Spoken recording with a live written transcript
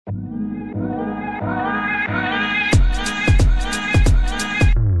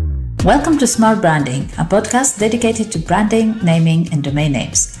Welcome to Smart Branding, a podcast dedicated to branding, naming, and domain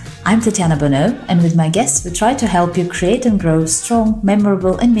names. I'm Tatiana Bonneau, and with my guests, we try to help you create and grow strong,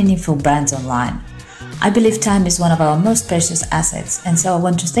 memorable, and meaningful brands online. I believe time is one of our most precious assets, and so I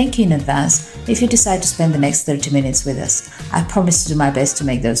want to thank you in advance if you decide to spend the next 30 minutes with us. I promise to do my best to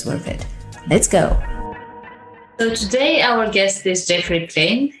make those worth it. Let's go! So today our guest is Geoffrey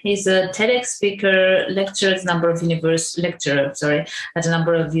Klein. He's a TEDx speaker, lecturer at a number of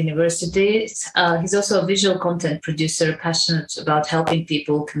universities. He's also a visual content producer, passionate about helping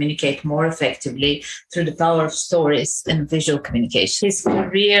people communicate more effectively through the power of stories and visual communication. His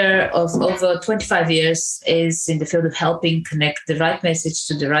career of over 25 years is in the field of helping connect the right message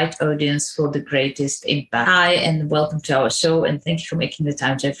to the right audience for the greatest impact. Hi, and welcome to our show, and thank you for making the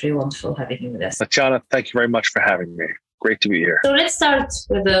time, Geoffrey. Wonderful having you with us. Tatiana, thank you very much for having me. Great to be here. So let's start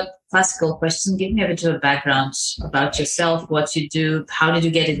with a classical question. Give me a bit of a background about yourself, what you do, how did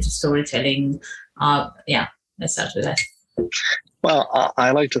you get into storytelling? Let's start with that. Well,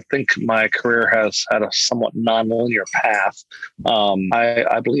 I like to think my career has had a somewhat non-linear path.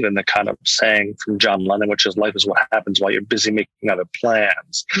 I believe in the kind of saying from John Lennon, which is life is what happens while you're busy making other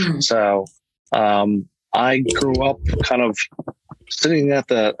plans. So I grew up kind of sitting at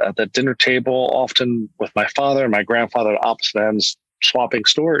the dinner table, often with my father and my grandfather at opposite ends, swapping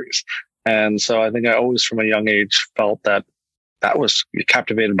stories. And so I think I always, from a young age, felt that was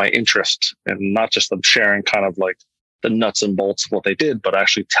captivated my interest, and not just them sharing kind of like the nuts and bolts of what they did, but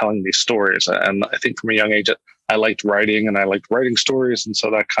actually telling these stories. And I think from a young age, I liked writing and I liked writing stories. And so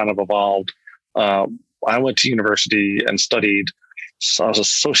that kind of evolved. I went to university and studied. So I was a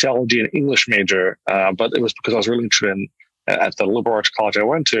sociology and English major, but it was because I was really interested in, at the liberal arts college I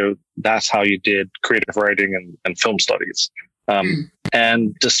went to, that's how you did creative writing and film studies.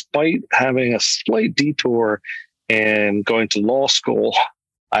 And despite having a slight detour in going to law school,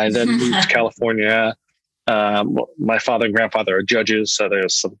 I then moved to California. My father and grandfather are judges, so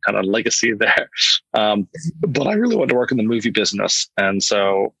there's some kind of legacy there. But I really wanted to work in the movie business. And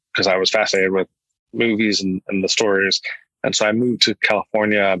so, because I was fascinated with movies and the stories. And so I moved to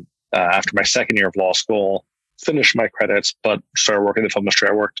California after my second year of law school, finished my credits, but started working in the film industry.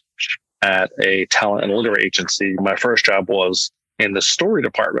 I worked at a talent and literary agency. My first job was in the story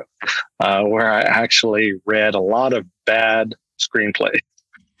department, where I actually read a lot of bad screenplays.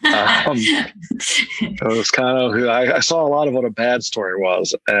 It was kind of, I saw a lot of what a bad story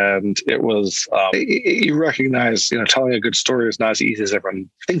was, and it was, you recognize, telling a good story is not as easy as everyone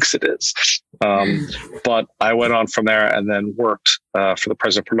thinks it is. But I went on from there and then worked for the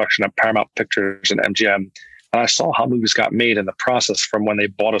president of production at Paramount Pictures and MGM. And I saw how movies got made in the process from when they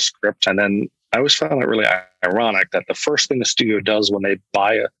bought a script. And then I always found it really ironic that the first thing the studio does when they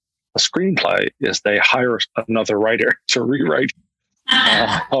buy a screenplay is they hire another writer to rewrite.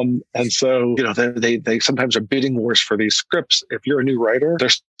 And so, they sometimes are bidding wars for these scripts. If you're a new writer,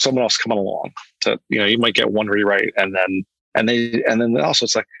 there's someone else coming along to, you might get one rewrite, and then also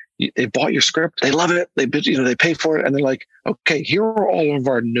it's like, they bought your script, they love it, they bid, they pay for it, and they're like, okay, here are all of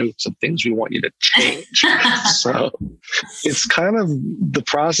our notes of things we want you to change. So it's kind of the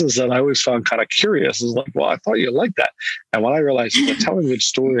process that I always found kind of curious. Is like, well, I thought you liked that. And when I realized that telling a good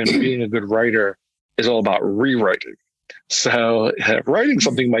story and being a good writer is all about rewriting. So writing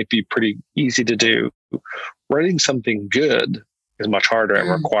something might be pretty easy to do. Writing something good is much harder and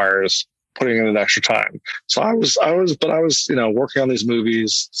requires putting in an extra time. So I was, working on these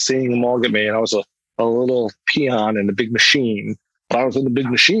movies, seeing them all get made. I was a little peon in the big machine, but I was in the big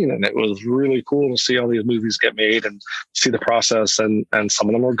machine, and it was really cool to see all these movies get made and see the process. And some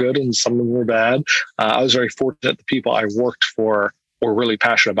of them were good and some of them were bad. I was very fortunate. The people I worked for were really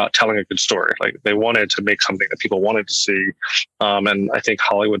passionate about telling a good story. Like, they wanted to make something that people wanted to see. And I think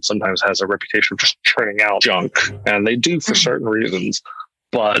Hollywood sometimes has a reputation for just churning out junk, and they do for certain reasons.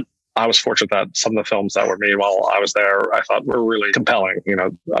 But I was fortunate that some of the films that were made while I was there, I thought were really compelling.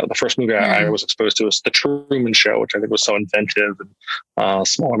 The first movie I was exposed to was The Truman Show, which I think was so inventive, and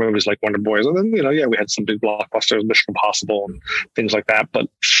smaller movies like Wonder Boys. And then, we had some big blockbusters, Mission Impossible and things like that. But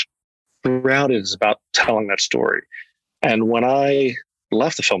throughout, it is about telling that story. And when I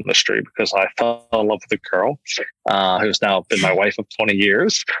left the film industry, because I fell in love with a girl who's now been my wife of 20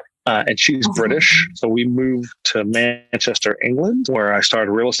 years, and she's British. So we moved to Manchester, England, where I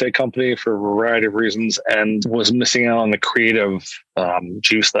started a real estate company for a variety of reasons, and was missing out on the creative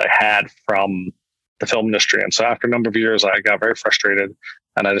juice that I had from the film industry. And so after a number of years, I got very frustrated,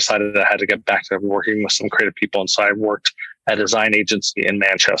 and I decided I had to get back to working with some creative people. And so I worked at a design agency in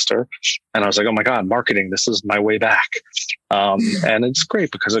Manchester, and I was like, oh my God, marketing, this is my way back. And it's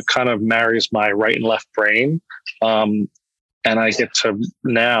great because it kind of marries my right and left brain. And I get to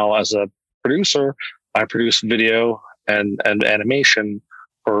now, as a producer, I produce video and animation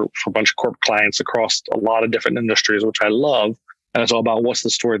for a bunch of corporate clients across a lot of different industries, which I love. And it's all about what's the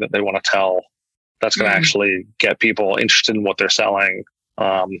story that they want to tell that's going to actually get people interested in what they're selling,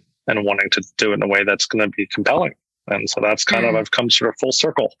 and wanting to do it in a way that's going to be compelling. And so that's kind of, I've come sort of full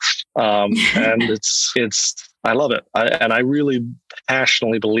circle. And I love it. And I really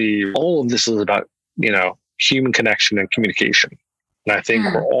passionately believe all of this is about, human connection and communication. And I think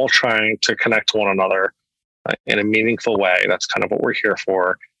we're all trying to connect to one another in a meaningful way. That's kind of what we're here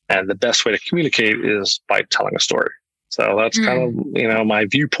for. And the best way to communicate is by telling a story. So that's kind of, my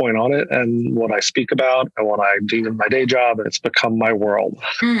viewpoint on it and what I speak about and what I do in my day job. It's become my world.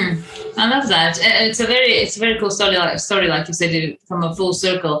 I love that. It's a very cool story, like you said, from a full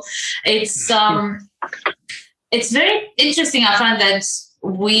circle. It's very interesting. I find that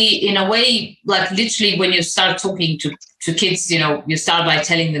we, in a way, like literally when you start talking to kids, you start by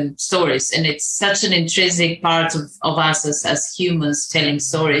telling them stories, and it's such an intrinsic part of us as humans, telling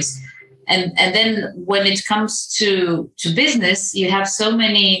stories. And then when it comes to business, you have so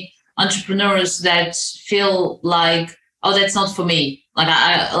many entrepreneurs that feel like, oh, that's not for me. I'm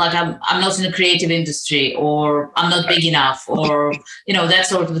not in a creative industry, or I'm not big enough, or that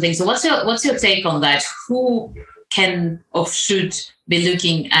sort of thing. So what's your take on that? Who can or should be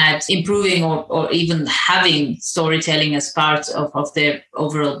looking at improving or even having storytelling as part of their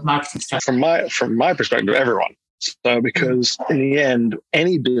overall marketing strategy? From my perspective, everyone. So because in the end,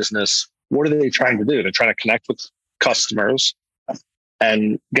 any business, what are they trying to do? They're trying to connect with customers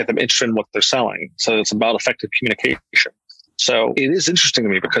and get them interested in what they're selling. So it's about effective communication. So it is interesting to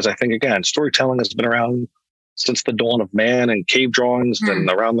me because I think, again, storytelling has been around since the dawn of man and cave drawings and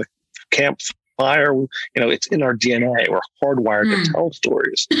around the campfire. It's in our DNA. We're hardwired to tell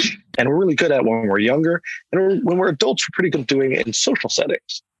stories. And we're really good at it when we're younger. And when we're adults, we're pretty good at doing it in social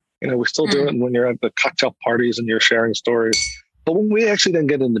settings. We still do it when you're at the cocktail parties and you're sharing stories. But when we actually then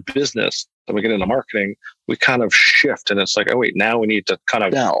get into business and we get into marketing, we kind of shift. And it's like, oh, wait, now we need to kind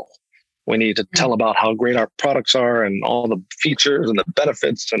of tell. We need to tell about how great our products are and all the features and the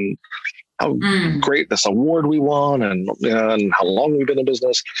benefits and how great this award we won and how long we've been in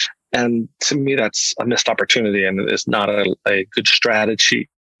business. And to me, that's a missed opportunity, and it's not a good strategy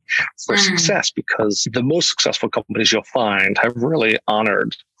for success, because the most successful companies you'll find have really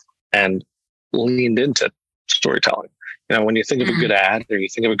honored and leaned into storytelling. When you think of a good ad or you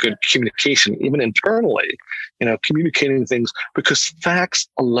think of a good communication, even internally, communicating things, because facts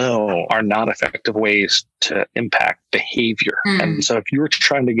alone are not effective ways to impact behavior. And so if you're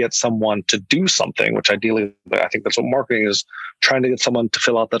trying to get someone to do something, which ideally, I think that's what marketing is, trying to get someone to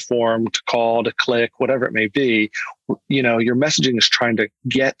fill out that form, to call, to click, whatever it may be, your messaging is trying to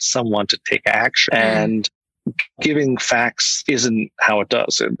get someone to take action. And giving facts isn't how it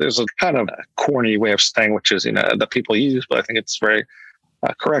does. There's a kind of corny way of saying, which is, that people use, but I think it's very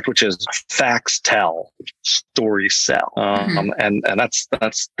correct, which is facts tell, stories sell. And that's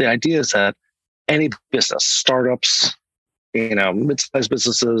the idea, is that any business, startups, mid-sized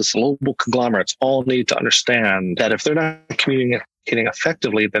businesses, global conglomerates, all need to understand that if they're not communicating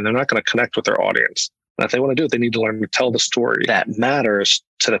effectively, then they're not going to connect with their audience. And if they want to do it, they need to learn to tell the story that matters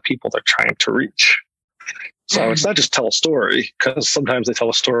to the people they're trying to reach. So it's not just tell a story, because sometimes they tell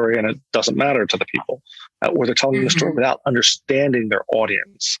a story and it doesn't matter to the people, or they're telling the story without understanding their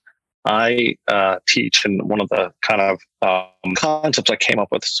audience. I teach, and one of the kind of concepts I came up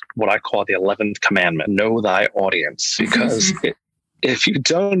with is what I call the 11th commandment: know thy audience. Because if you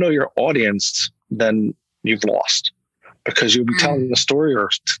don't know your audience, then you've lost, because you'll be telling the story or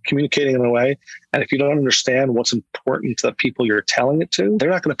communicating in a way. And if you don't understand what's important to the people you're telling it to, they're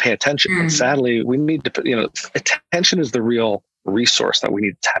not going to pay attention. And sadly, we need to, attention is the real resource that we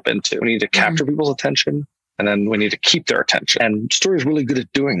need to tap into. We need to capture people's attention, and then we need to keep their attention. And story is really good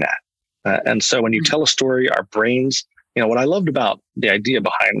at doing that. And so when you tell a story, our brains, what I loved about the idea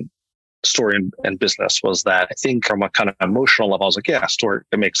behind story and business was that I think from a kind of emotional level, I was like, yeah, story,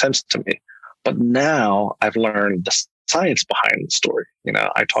 it makes sense to me. But now I've learned the science behind the story.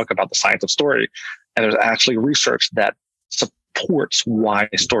 I talk about the science of story, and there's actually research that supports why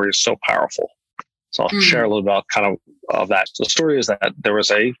story is so powerful. So I'll share a little about kind of that. So the story is that there was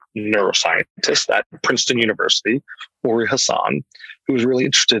a neuroscientist at Princeton University, Ori Hassan, who was really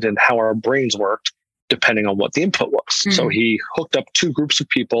interested in how our brains worked depending on what the input was. So he hooked up two groups of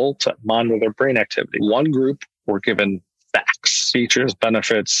people to monitor their brain activity. One group were given facts, features,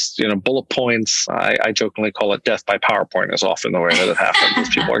 benefits, bullet points. I jokingly call it death by PowerPoint is often the way that it happens.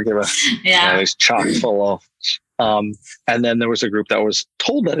 People are given these chock full of. And then there was a group that was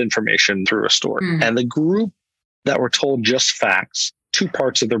told that information through a story. And the group that were told just facts, two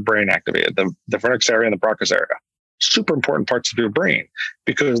parts of their brain activated, the vernix area and the Broca's area. Super important parts of your brain,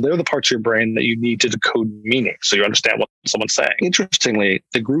 because they're the parts of your brain that you need to decode meaning so you understand what someone's saying. Interestingly,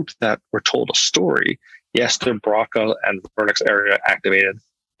 the group that were told a story, yes, their Broca and vernix area activated,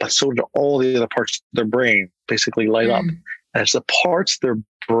 but so did all the other parts of their brain basically light up. And it's the parts of their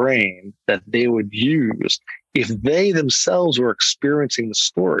brain that they would use if they themselves were experiencing the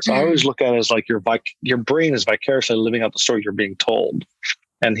story. So I always look at it as like your brain is vicariously living out the story you're being told.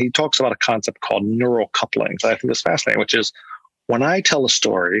 And he talks about a concept called neural coupling that I think is fascinating, which is when I tell a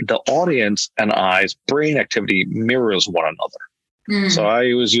story, the audience and I's brain activity mirrors one another. So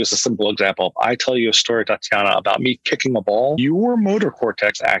I always use a simple example. If I tell you a story, Tatiana, about me kicking a ball, your motor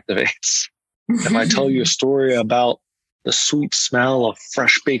cortex activates. If I tell you a story about the sweet smell of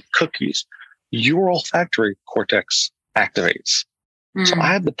fresh baked cookies, your olfactory cortex activates. So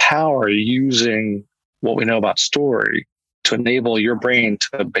I have the power using what we know about story to enable your brain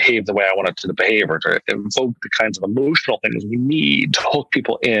to behave the way I want it to behave, or to evoke the kinds of emotional things we need to hook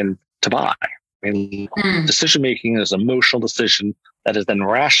people in to buy. I mean, decision making is an emotional decision that is then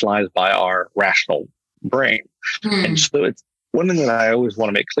rationalized by our rational brain. And so it's one thing that I always want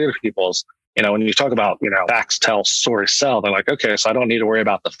to make clear to people is, when you talk about, facts tell, stories sell, they're like, okay, so I don't need to worry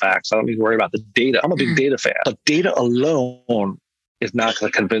about the facts. I don't need to worry about the data. I'm a big data fan. But data alone is not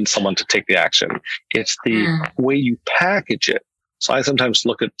going to convince someone to take the action. It's the way you package it. So I sometimes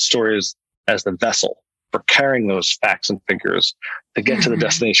look at stories as the vessel for carrying those facts and figures to get to the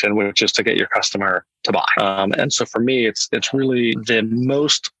destination, which is to get your customer to buy. And so for me, it's really the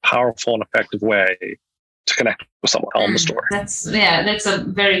most powerful and effective way to connect with someone, tell them the story. That's a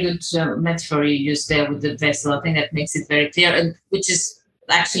very good metaphor you used there with the vessel. I think that makes it very clear, and which is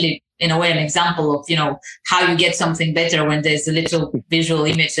actually, in a way, an example of, how you get something better when there's a little visual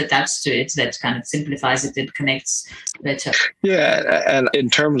image attached to it that kind of simplifies it and connects better. Yeah. And in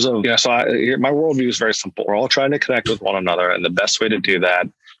terms of, my worldview is very simple. We're all trying to connect with one another. And the best way to do that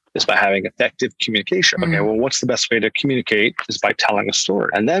is by having effective communication. Okay, well, what's the best way to communicate is by telling a story.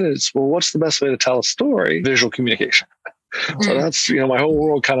 And then it's, well, what's the best way to tell a story? Visual communication. So that's, my whole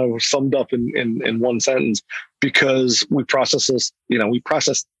world kind of summed up in one sentence, because we process this, we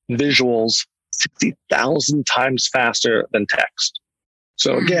process visuals 60,000 times faster than text.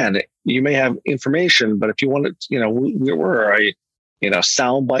 So again, you may have information, but if you want to, we're a,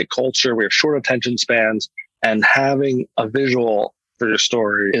 soundbite culture, we have short attention spans, and having a visual for your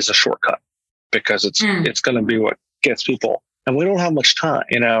story is a shortcut, because it's going to be what gets people. And we don't have much time,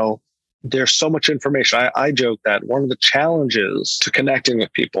 there's so much information. I joke that one of the challenges to connecting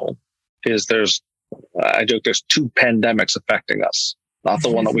with people is there's two pandemics affecting us, not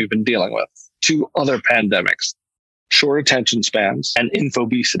the one that we've been dealing with. Two other pandemics, short attention spans and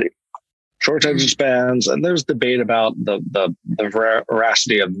infobesity. Short attention spans, and there's debate about the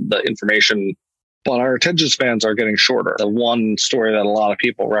veracity of the information, but our attention spans are getting shorter. The one story that a lot of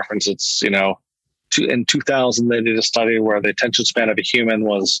people reference, it's, in 2000, they did a study where the attention span of a human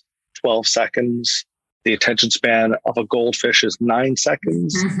was 12 seconds. The attention span of a goldfish is 9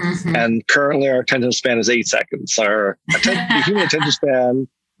 seconds. And currently our attention span is 8 seconds. The human attention span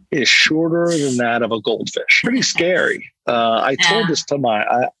is shorter than that of a goldfish. Pretty scary. I told this to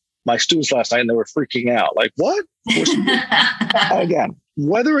my students last night, and they were freaking out. Like, what? Again,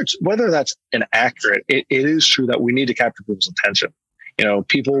 whether that's inaccurate, it is true that we need to capture people's attention.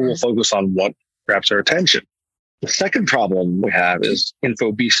 People will focus on what grabs their attention. The second problem we have is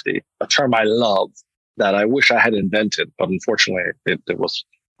infobesity, a term I love that I wish I had invented, but unfortunately it was.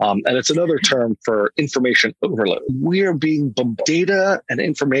 And it's another term for information overload. We are being data and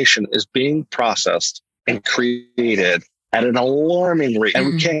information is being processed and created at an alarming rate, and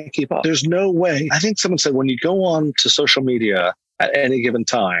we can't keep up. There's no way. I think someone said when you go on to social media at any given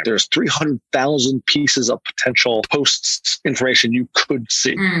time, there's 300,000 pieces of potential posts, information you could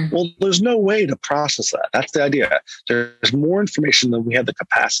see. Well, there's no way to process that. That's the idea. There's more information than we have the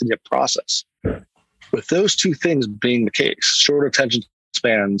capacity to process. With those two things being the case, short attention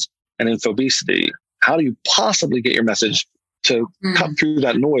spans and infobesity, how do you possibly get your message to cut through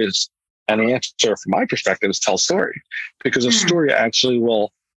that noise? And the answer from my perspective is tell a story, because a story actually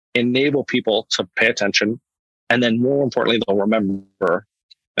will enable people to pay attention. And then more importantly, they'll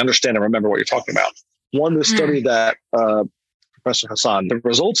understand and remember what you're talking about. The study that Professor Hassan, the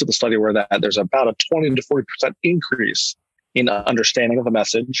results of the study were that there's about a 20 to 40% increase in understanding of the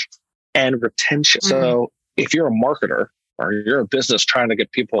message and retention. So if you're a marketer or you're a business trying to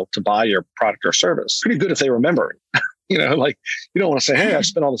get people to buy your product or service, pretty good if they remember it. Like you don't want to say, hey, I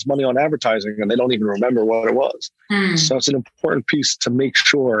spent all this money on advertising and they don't even remember what it was. So it's an important piece to make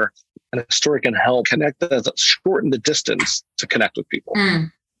sure a story can help connect, shorten the distance to connect with people.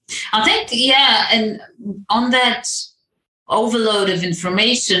 I think, and on that overload of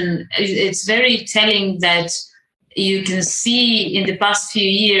information, it's very telling that you can see in the past few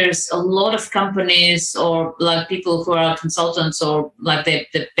years a lot of companies or like people who are consultants or like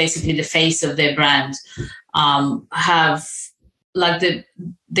they're basically the face of their brand have like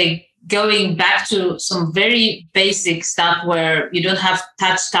they going back to some very basic stuff where you don't have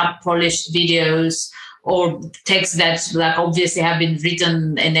touched up polished videos or texts that like obviously have been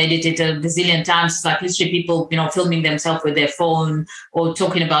written and edited a bazillion times. It's like literally people, filming themselves with their phone or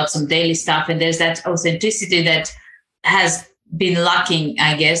talking about some daily stuff. And there's that authenticity that has been lacking,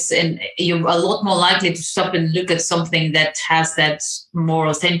 I guess. And you're a lot more likely to stop and look at something that has that more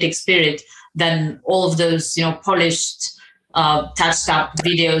authentic spirit than all of those, polished, touched up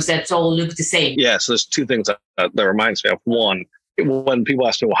videos that all look the same. Yeah. So there's two things that reminds me of. One, when people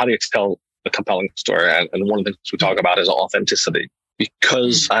ask me, well, how do you tell a compelling story? And one of the things we talk about is authenticity,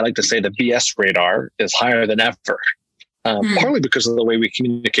 because I like to say the BS radar is higher than ever. Partly because of the way we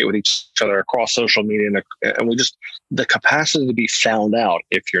communicate with each other across social media, and the capacity to be found out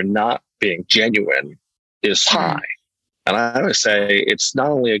if you're not being genuine is high. And I always say it's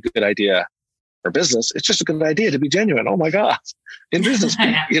not only a good idea for business, it's just a good idea to be genuine. Oh my God, in business,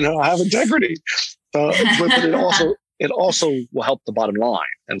 have integrity. But it also will help the bottom line.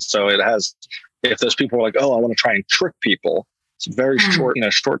 And so it has, if those people are like, oh, I want to try and trick people, it's very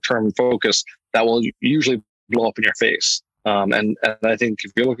short-term focus that will usually blow up in your face. And I think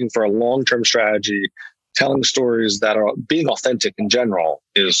if you're looking for a long-term strategy, telling stories that are being authentic in general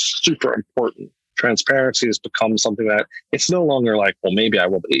is super important. Transparency has become something that it's no longer like, well, maybe I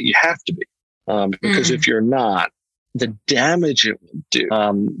will, but you have to be. Because if you're not, the damage it will do.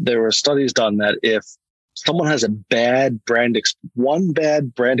 There were studies done that if someone has one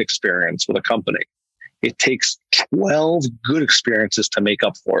bad brand experience with a company, it takes 12 good experiences to make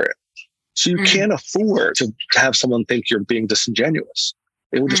up for it. So you can't afford to have someone think you're being disingenuous.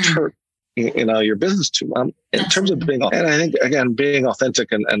 It will just hurt, your business too much. In terms of being, and I think again, being authentic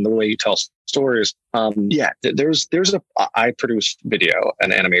and the way you tell stories. I produce video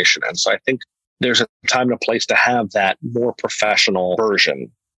and animation, and so I think there's a time and a place to have that more professional version.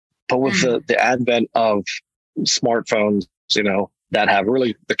 But with the advent of smartphones, that have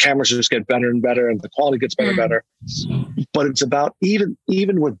really, the cameras just get better and better and the quality gets better and better. But it's about even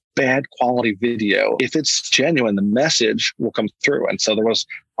with bad quality video, if it's genuine, the message will come through. And so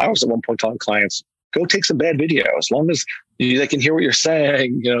I was at one point telling clients, go take some bad video. As long as they can hear what you're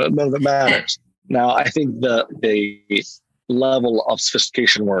saying, none of it matters. Now, I think the level of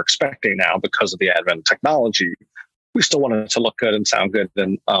sophistication we're expecting now because of the advent of technology, we still want it to look good and sound good.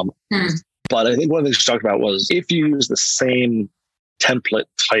 And but I think one of the things you talked about was if you use the same template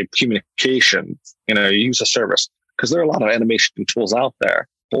type communication, you use a service, because there are a lot of animation tools out there.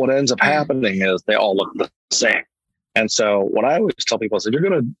 But what ends up happening is they all look the same. And so what I always tell people is if you're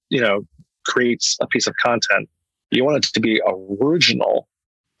going to, create a piece of content, you want it to be original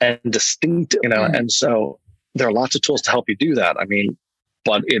and distinctive, and so there are lots of tools to help you do that. I mean,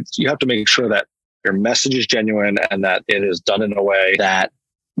 but you have to make sure that your message is genuine and that it is done in a way that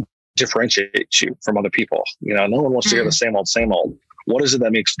differentiates you from other people. No one wants to hear the same old. What is it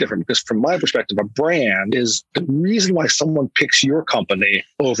that makes it different? Because from my perspective, a brand is the reason why someone picks your company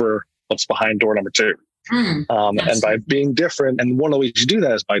over what's behind door number 2. And by being different, and one of the ways you do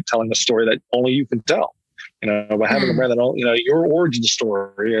that is by telling a story that only you can tell. By having a brand that, your origin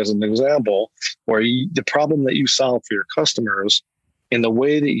story as an example, where the problem that you solve for your customers in the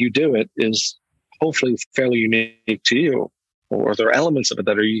way that you do it is hopefully fairly unique to you, or there are elements of it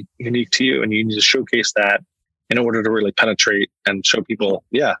that are unique to you, and you need to showcase that in order to really penetrate and show people,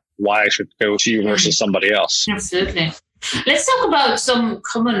 why I should go to you versus somebody else. Absolutely. Let's talk about some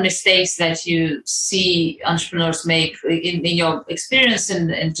common mistakes that you see entrepreneurs make in your experience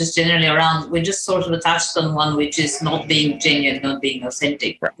and just generally around. We just sort of touched on one, which is not being genuine, not being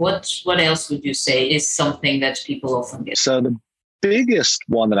authentic. Right. What else would you say is something that people often get? So the biggest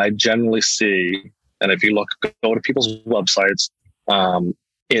one that I generally see, and if you go to people's websites,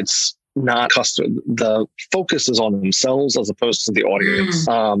 it's not custom. The focus is on themselves as opposed to the audience.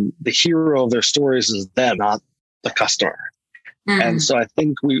 The hero of their stories is them, not the customer. And so I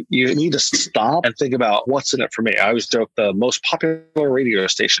think you need to stop and think about what's in it for me. I always joke the most popular radio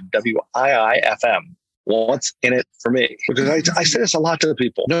station, WIIFM. What's in it for me? Because I say this a lot to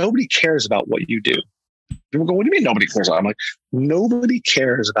people. Nobody cares about what you do. People go, what do you mean nobody cares? I'm like, nobody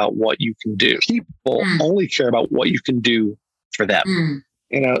cares about what you can do. People only care about what you can do for them.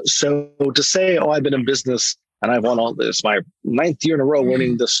 So to say, oh, I've been in business and I've won all this, my 9th year in a row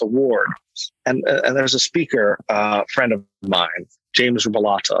winning this award. And there's a speaker, friend of mine, James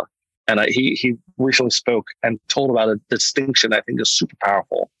Rubalata, and he recently spoke and told about a distinction I think is super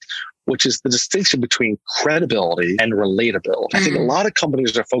powerful, which is the distinction between credibility and relatability. I think a lot of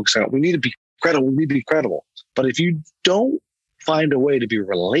companies are focusing on, we need to be credible, we need to be credible. But if you don't find a way to be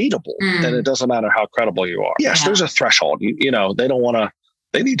relatable, then it doesn't matter how credible you are. Yes, there's a threshold. They don't want to,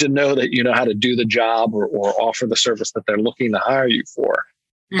 they need to know that you know how to do the job or offer the service that they're looking to hire you for.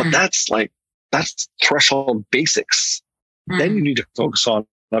 But that's threshold basics. Then you need to focus on,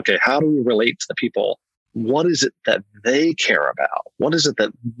 okay, how do we relate to the people? What is it that they care about? What is it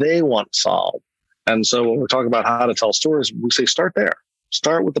that they want solved? And so when we're talking about how to tell stories, we say start there.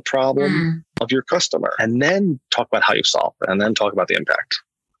 Start with the problem of your customer and then talk about how you solve it and then talk about the impact.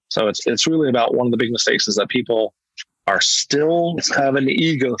 So it's really about, one of the big mistakes is that people are still, it's kind of an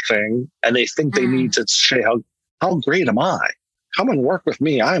ego thing, and they think they need to say, how great am I? Come and work with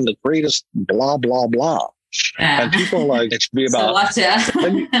me. I'm the greatest, blah, blah, blah. And people are like, it should be about,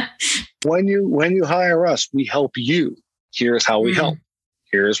 when you hire us, we help you. Here's how we help.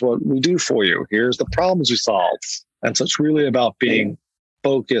 Here's what we do for you. Here's the problems we solve. And so it's really about being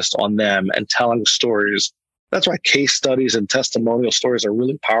focused on them and telling stories. That's why case studies and testimonial stories are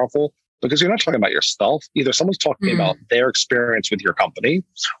really powerful, because you're not talking about yourself. Either someone's talking about their experience with your company,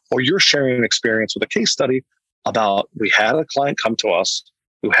 or you're sharing an experience with a case study about, we had a client come to us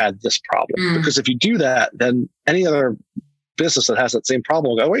who had this problem. Because if you do that, then any other business that has that same problem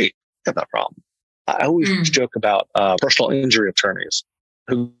will go, wait, I have that problem. I always joke about personal injury attorneys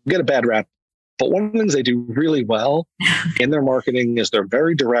who get a bad rap. But one of the things they do really well in their marketing is they're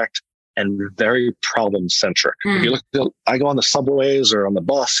very direct and very problem centric. If you look, I go on the subways or on the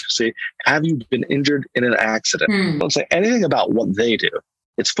bus, see, have you been injured in an accident? Don't say anything about what they do.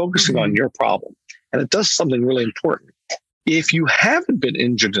 It's focusing on your problem. And it does something really important. If you haven't been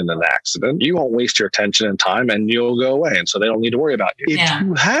injured in an accident, you won't waste your attention and time, and you'll go away. And so they don't need to worry about you. If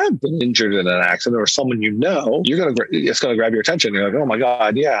you have been injured in an accident, or someone you know, it's going to grab your attention. You're like, oh my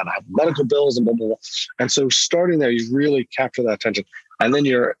God, yeah, and I have medical bills and blah, blah, blah. And so starting there, you really capture that attention. And then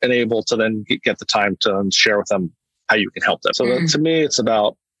you're enabled to then get the time to share with them how you can help them. So to me, it's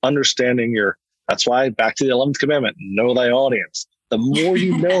about understanding that's why, back to the 11th commandment, know thy audience. The more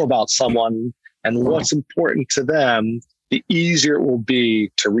you know about someone and what's important to them, the easier it will be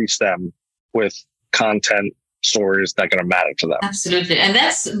to reach them with content, stories that are going to matter to them. Absolutely. And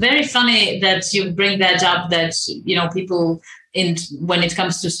that's very funny that you bring that up, that, people when it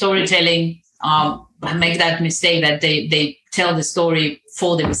comes to storytelling, make that mistake that they tell the story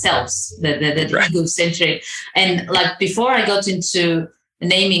for themselves, that egocentric. And like before I got into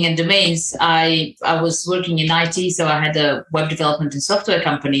naming and domains, I was working in IT, so I had a web development and software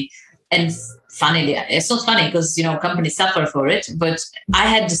company. And funnily, it's not funny because, companies suffer for it, but I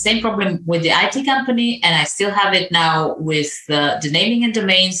had the same problem with the IT company, and I still have it now with the naming and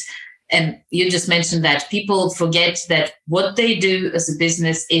domains. And you just mentioned that people forget that what they do as a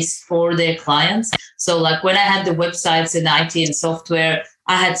business is for their clients. So like when I had the websites in IT and software,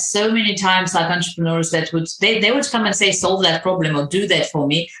 I had so many times like entrepreneurs that they would come and say, solve that problem or do that for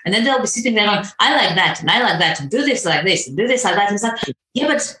me. And then they'll be sitting there going, I like that, and I like that, and do this like this, and do this like that. And it's like, yeah,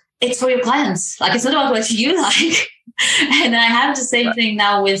 but it's for your clients. Like, it's not about what you like. And I have the same thing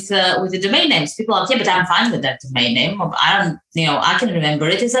now with the domain names. People are like, yeah, but I'm fine with that domain name. I can remember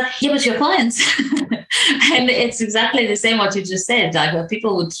it. It's like, yeah, but your clients. And it's exactly the same what you just said. Like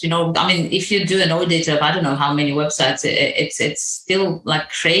people would, if you do an audit of, I don't know how many websites, it's still like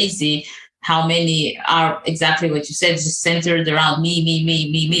crazy how many are exactly what you said, just centered around me.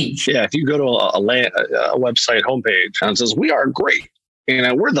 Yeah, if you go to a website homepage and it says, we are great,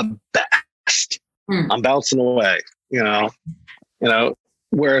 we're the best. I'm bouncing away, where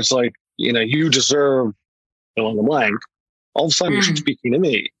it's like, you deserve fill in the blank. All of a sudden you're speaking to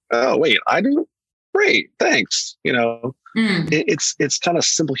me. Oh, wait, I do? Great, thanks. It's kind of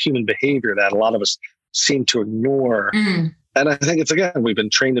simple human behavior that a lot of us seem to ignore. And I think we've been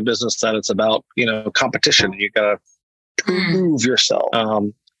trained in business that it's about, competition. You got to prove yourself.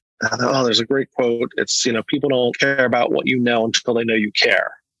 There's a great quote. It's, people don't care about what you know until they know you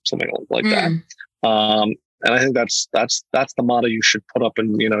care. Something like that. And I think that's the motto you should put up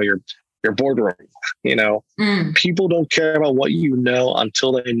in, your boardroom. People don't care about what you know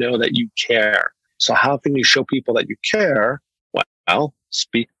until they know that you care. So how can you show people that you care? Well,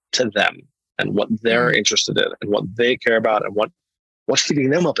 speak to them and what they're interested in and what they care about and what What's keeping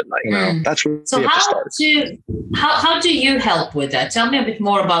them up at night? You know, that's where so we have to start. How do you help with that? Tell me a bit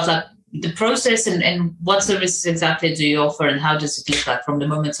more about that, the process, and what services exactly do you offer, and how does it look like from the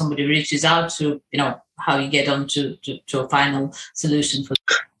moment somebody reaches out to, you know, how you get on to a final solution for.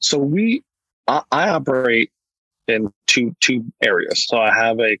 So I operate in two areas. So I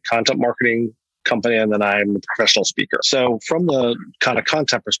have a content marketing company, and then I'm a professional speaker. So from the kind of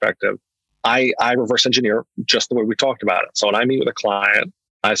content perspective, I reverse engineer just the way we talked about it. So when I meet with a client,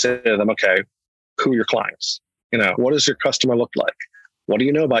 I say to them, okay, who are your clients? You know, what does your customer look like? What do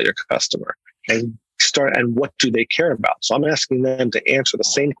you know about your customer? And what do they care about? So I'm asking them to answer the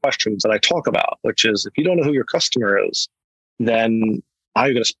same questions that I talk about, which is, if you don't know who your customer is, then how are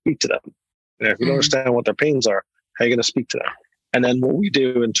you going to speak to them? And if you don't understand what their pains are, how are you going to speak to them? And then what we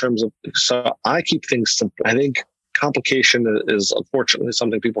do in terms of, so I keep things simple. I think complication is unfortunately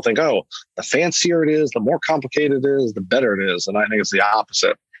something people think, oh, the fancier it is, the more complicated it is, the better it is. And I think it's the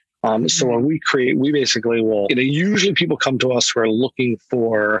opposite. So when we create, we basically will, you know, usually people come to us who are looking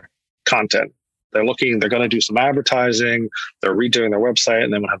for content. They're going to do some advertising, they're redoing their website,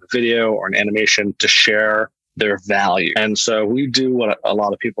 and then we'll have a video or an animation to share their value. And so we do what a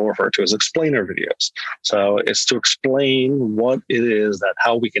lot of people refer to as explainer videos. So it's to explain what it is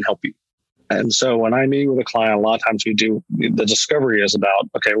how we can help you. And so when I meet with a client, a lot of times the discovery is about,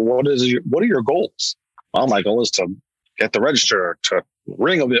 okay, what are your goals? Well, my goal is to get the register to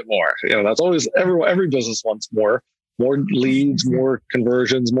ring a bit more. You know, that's always every business wants more leads, more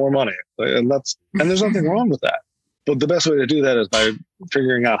conversions, more money. And there's nothing wrong with that. But the best way to do that is by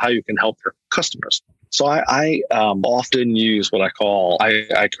figuring out how you can help your customers. So I often use what I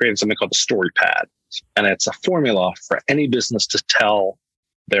created something called the story pad. And it's a formula for any business to tell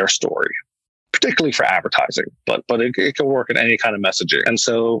their story, particularly for advertising, but it can work in any kind of messaging. And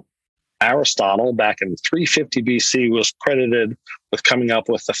so Aristotle, back in 350 BC, was credited with coming up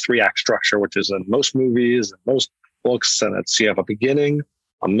with the 3-act structure, which is in most movies and most books. And you have a beginning,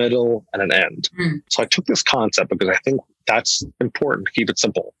 a middle, and an end. So I took this concept because I think that's important to keep it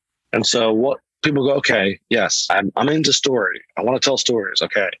simple. And so what people go, okay, yes, I'm into story. I want to tell stories.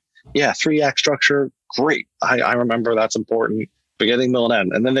 Okay. Yeah. 3-act structure. Great. I remember that's important. Beginning, middle, and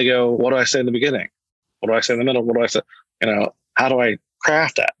end. And then they go, what do I say in the beginning? What do I say in the middle? What do I say? You know, how do I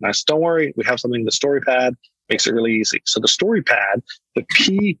craft that? And I said, don't worry, we have something, the story pad makes it really easy. So the story pad, the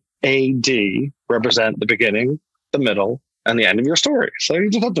PAD represent the beginning, the middle, and the end of your story. So you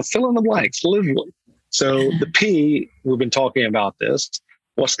just have to fill in the blanks, literally. So the P, we've been talking about this.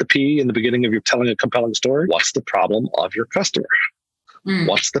 What's the P in the beginning of you telling a compelling story? What's the problem of your customer?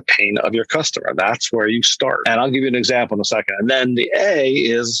 What's the pain of your customer? That's where you start. And I'll give you an example in a second. And then the A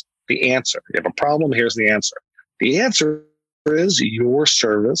is the answer. You have a problem, here's the answer. The answer is your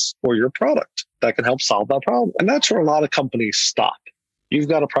service or your product that can help solve that problem. And that's where a lot of companies stop. You've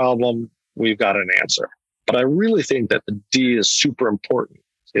got a problem, we've got an answer. But I really think that the D is super important.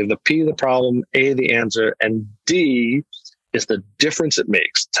 So the P, the problem, A, the answer, and D is the difference it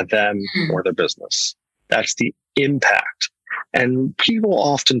makes to them or their business. That's the impact. And people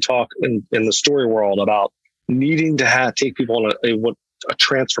often talk in the story world about needing to take people on a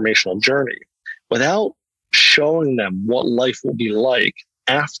transformational journey without showing them what life will be like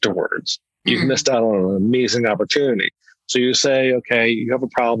afterwards. You've missed out on an amazing opportunity. So you say, okay, you have a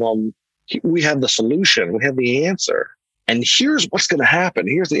problem. We have the solution. We have the answer. And here's what's going to happen.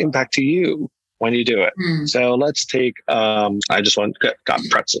 Here's the impact to you when you do it. So let's take, I just got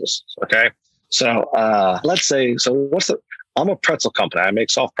pretzels. Okay. So let's say, I'm a pretzel company. I make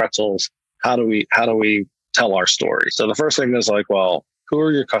soft pretzels. How do we tell our story? So the first thing is like, well, who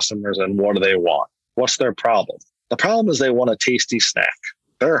are your customers and what do they want? What's their problem? The problem is they want a tasty snack.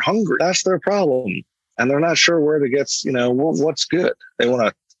 They're hungry. That's their problem. And they're not sure where to get, what's good. They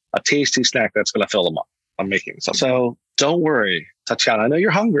want a tasty snack that's going to fill them up. I'm making something. So don't worry, Tatiana. I know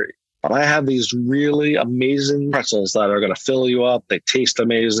you're hungry, but I have these really amazing pretzels that are going to fill you up. They taste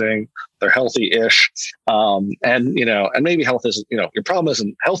amazing. They're healthy-ish. And maybe health isn't, your problem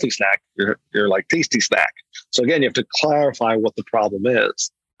isn't healthy snack. You're like tasty snack. So again, you have to clarify what the problem is.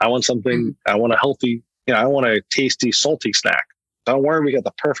 I want something, I want a healthy, I want a tasty, salty snack. Don't worry, we got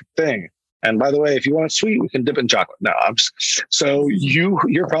the perfect thing. And by the way, if you want it sweet, we can dip it in chocolate. No, so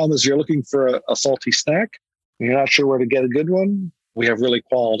your problem is you're looking for a salty snack. You're not sure where to get a good one. We have really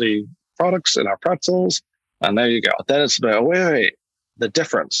quality products in our pretzels. And there you go. Then it's about, wait, the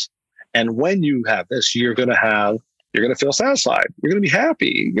difference. And when you have this, you're going to feel satisfied. You're going to be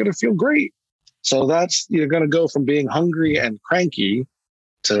happy. You're going to feel great. So you're going to go from being hungry and cranky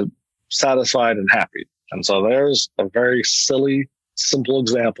to satisfied and happy. And so there's a very silly, simple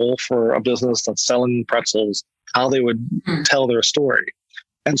example for a business that's selling pretzels how they would tell their story.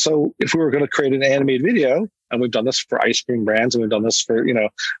 And so if we were going to create an animated video, and we've done this for ice cream brands and we've done this for,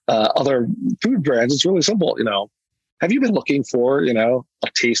 other food brands, it's really simple. Have you been looking for, a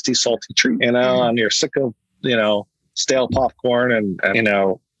tasty, salty treat, and you're sick of, stale popcorn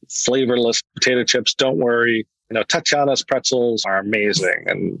and flavorless potato chips? Don't worry. Tatiana's pretzels are amazing.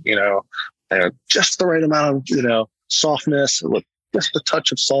 And, they're just the right amount of, softness with just a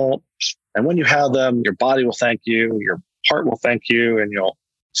touch of salt. And when you have them, your body will thank you, your heart will thank you, and you'll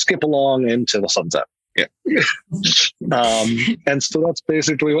skip along into the sunset. Yeah. And so that's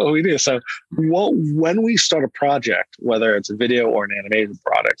basically what we do. So when we start a project, whether it's a video or an animated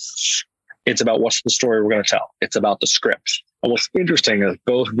product, it's about what's the story we're going to tell. It's about the script. And what's interesting is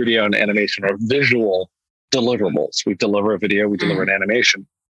both video and animation are visual deliverables. We deliver a video, we deliver an animation,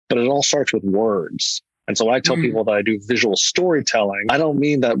 but it all starts with words. And so when I tell people that I do visual storytelling, I don't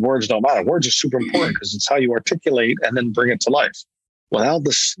mean that words don't matter. Words are super important because it's how you articulate and then bring it to life. Without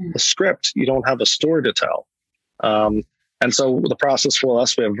the script, you don't have a story to tell. And so the process for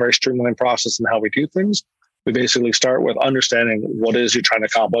us, we have a very streamlined process in how we do things. We basically start with understanding what it is you're trying to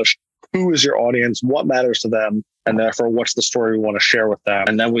accomplish, who is your audience, what matters to them, and therefore what's the story we want to share with them.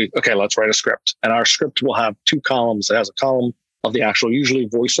 And then let's write a script. And our script will have 2 columns. It has a column of the actual, usually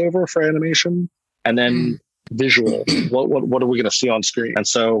voiceover for animation, and then visual. What are we going to see on screen? And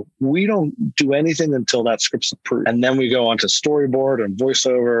so we don't do anything until that script's approved. And then we go on to storyboard and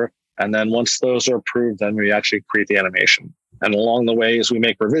voiceover. And then once those are approved, then we actually create the animation. And along the way, as we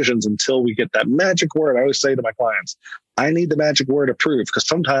make revisions until we get that magic word, I always say to my clients, I need the magic word approved, because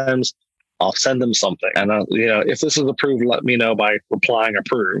sometimes I'll send them something. And, if this is approved, let me know by replying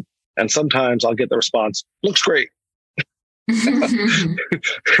approved. And sometimes I'll get the response, looks great.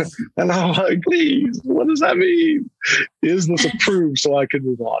 And I'm like, please, what does that mean? Is this approved so I can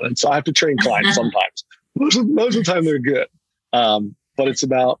move on? And so I have to train clients sometimes. Most of the time they're good. But it's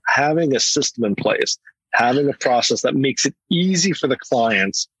about having a system in place, having a process that makes it easy for the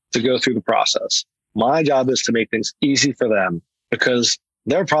clients to go through the process. My job is to make things easy for them, because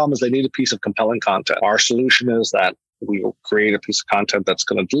their problem is they need a piece of compelling content. Our solution is that we will create a piece of content that's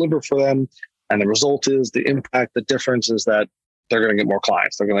going to deliver for them. And the result is the impact, the difference is that they're going to get more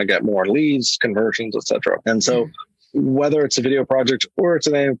clients. They're going to get more leads, conversions, etc. And so whether it's a video project or it's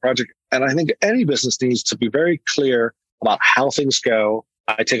an animated project, and I think any business needs to be very clear about how things go.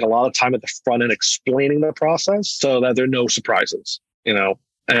 I take a lot of time at the front end explaining the process so that there are no surprises,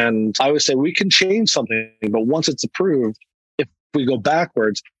 and I always say we can change something, but once it's approved, if we go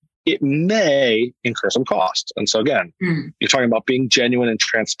backwards, it may incur some cost. And so again, you're talking about being genuine and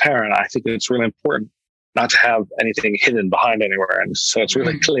transparent. I think it's really important not to have anything hidden behind anywhere. And so it's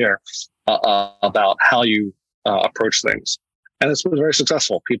really clear about how you approach things. And it's been very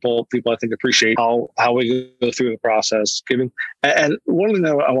successful. People I think appreciate how we go through the process. And one thing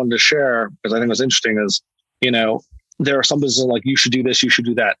that I wanted to share, because I think was interesting, is, there are some businesses like, you should do this, you should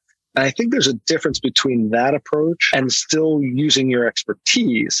do that. And I think there's a difference between that approach and still using your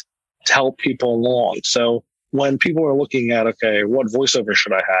expertise to help people along. So when people are looking at, okay, what voiceover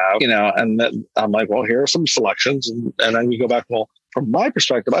should I have? And then I'm like, well, here are some selections. And then we go back, well, from my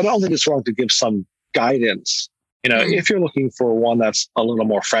perspective, I don't think it's wrong to give some guidance. If you're looking for one that's a little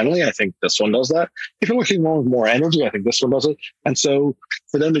more friendly, I think this one does that. If you're looking for more energy, I think this one does it. And so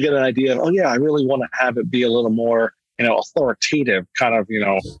for them to get an idea of, oh yeah, I really want to have it be a little more, authoritative kind of,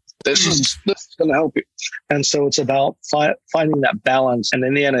 this is going to help you. And so it's about finding that balance. And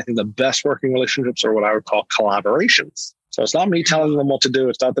in the end, I think the best working relationships are what I would call collaborations. So it's not me telling them what to do.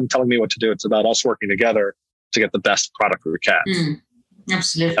 It's not them telling me what to do. It's about us working together to get the best product we can.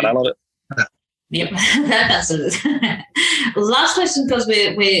 Absolutely. And I love it. Yep, absolutely. Last question, because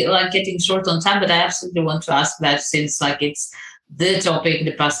we're like getting short on time, but I absolutely want to ask that, since it's the topic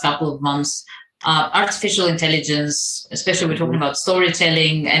the past couple of months. Artificial intelligence, especially we're talking about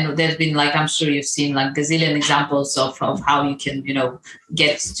storytelling, and there's been, I'm sure you've seen gazillion examples of how you can,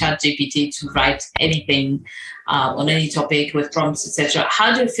 get ChatGPT to write anything on any topic with prompts, etc.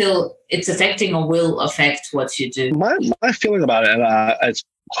 How do you feel it's affecting or will affect what you do? My feeling about it, it's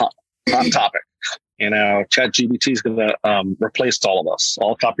hot topic. ChatGPT is going to replace all of us,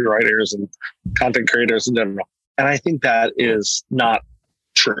 all copywriters and content creators in general. And I think that is not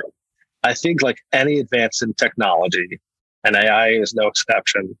true. I think like any advance in technology, and AI is no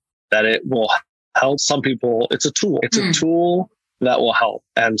exception, that it will help some people. It's a tool. It's a tool that will help.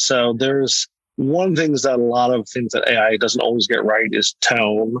 And so there's one thing that a lot of things that AI doesn't always get right is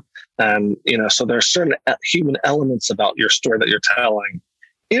tone. And, so there's certain human elements about your story that you're telling.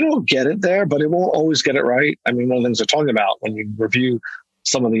 It'll get it there, but it won't always get it right. I mean, one of the things they're talking about when you review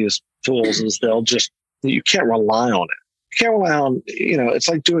some of these tools is they'll just you can't rely on it. You can't rely on, it's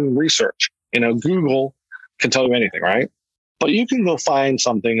like doing research. Google can tell you anything, right? But you can go find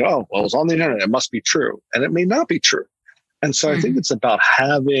something, it's on the internet, it must be true. And it may not be true. And so I think it's about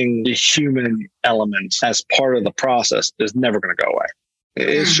having the human element as part of the process is never going to go away.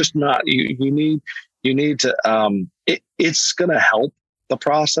 It's just not, you need to, it's going to help the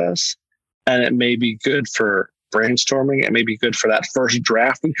process, and it may be good for brainstorming. It may be good for that first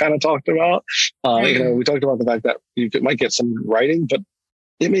draft we kind of talked about. We talked about the fact that you might get some writing, but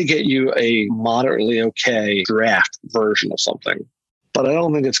it may get you a moderately okay draft version of something. But I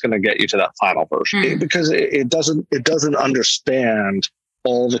don't think it's going to get you to that final version because it doesn't understand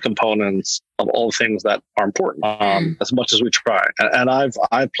all the components of all the things that are important as much as we try. And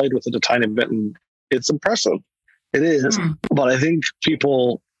I've played with it a tiny bit, and it's impressive. It is. But I think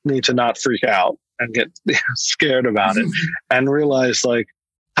people need to not freak out and get scared about it and realize, like,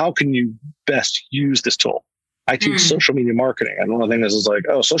 how can you best use this tool? I teach social media marketing. And one of the things is like,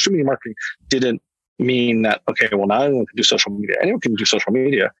 social media marketing didn't mean that, okay, well, now anyone can do social media. Anyone can do social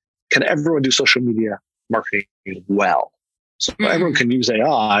media. Can everyone do social media marketing well? So everyone can use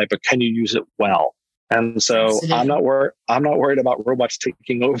AI, but can you use it well? And so absolutely. I'm not worried about robots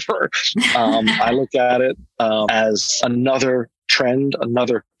taking over. I look at it as another trend,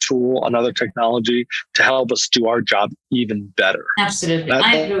 another tool, another technology to help us do our job even better. Absolutely.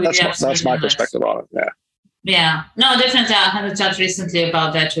 I agree with you. That's my perspective on it. Yeah. Yeah, no, definitely. I had a chat recently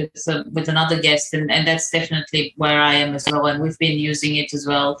about that with another guest, and that's definitely where I am as well. And we've been using it as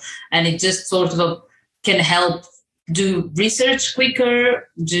well. And it just sort of can help do research quicker,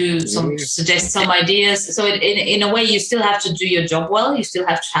 suggest some ideas. So in a way, you still have to do your job well. You still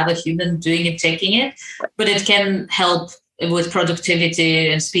have to have a human doing it, checking it, but it can help with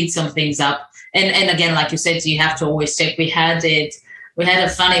productivity and speed some things up. And again, like you said, you have to always check. We had a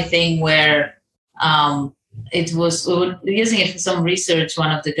funny thing where we were using it for some research, one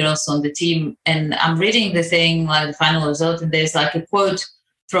of the girls on the team, and I'm reading the thing, like the final result, and there's like a quote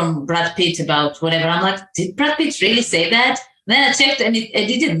from Brad Pitt about whatever. I'm like, did Brad Pitt really say that? And then I checked, and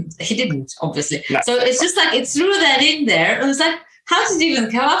he didn't, obviously. No. So it's just like, it threw that in there. I was like, how did you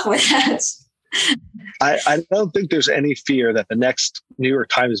even come up with that? I don't think there's any fear that the next New York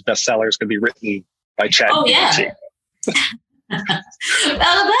Times bestseller is going to be written by ChatGPT. Oh, yeah.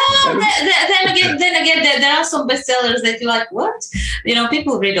 Then again, there are some bestsellers that you're like, what?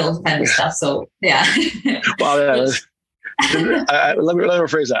 People read all the kind of stuff. So yeah. Well, let me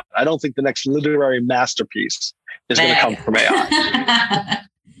rephrase that. I don't think the next literary masterpiece is going to come from AI.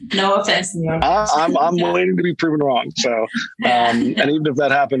 No offense, New York. I'm waiting to be proven wrong. So, and even if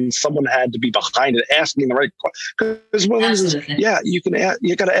that happens, someone had to be behind it, asking the right question. Because one of the things is,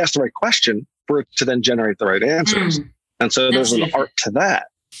 you got to ask the right question for it to then generate the right answers. And so there's an art to that.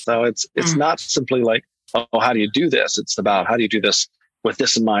 So it's not simply like, how do you do this? It's about how do you do this with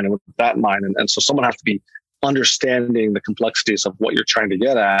this in mind and with that in mind. And so someone has to be understanding the complexities of what you're trying to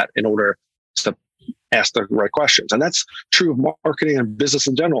get at in order to ask the right questions. And that's true of marketing and business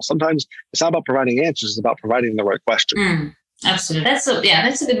in general. Sometimes it's not about providing answers, it's about providing the right question. Absolutely. That's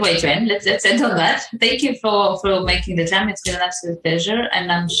a good way to end. Let's end on that. Thank you for making the time. It's been an absolute pleasure.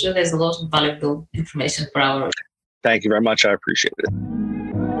 And I'm sure there's a lot of valuable information for our audience. Thank you very much. I appreciate it.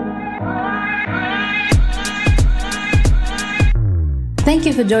 Thank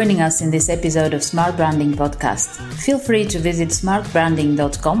you for joining us in this episode of Smart Branding Podcast. Feel free to visit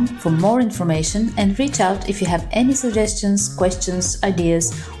smartbranding.com for more information and reach out if you have any suggestions, questions,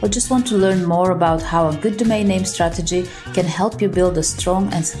 ideas, or just want to learn more about how a good domain name strategy can help you build a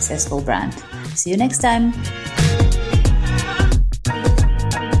strong and successful brand. See you next time.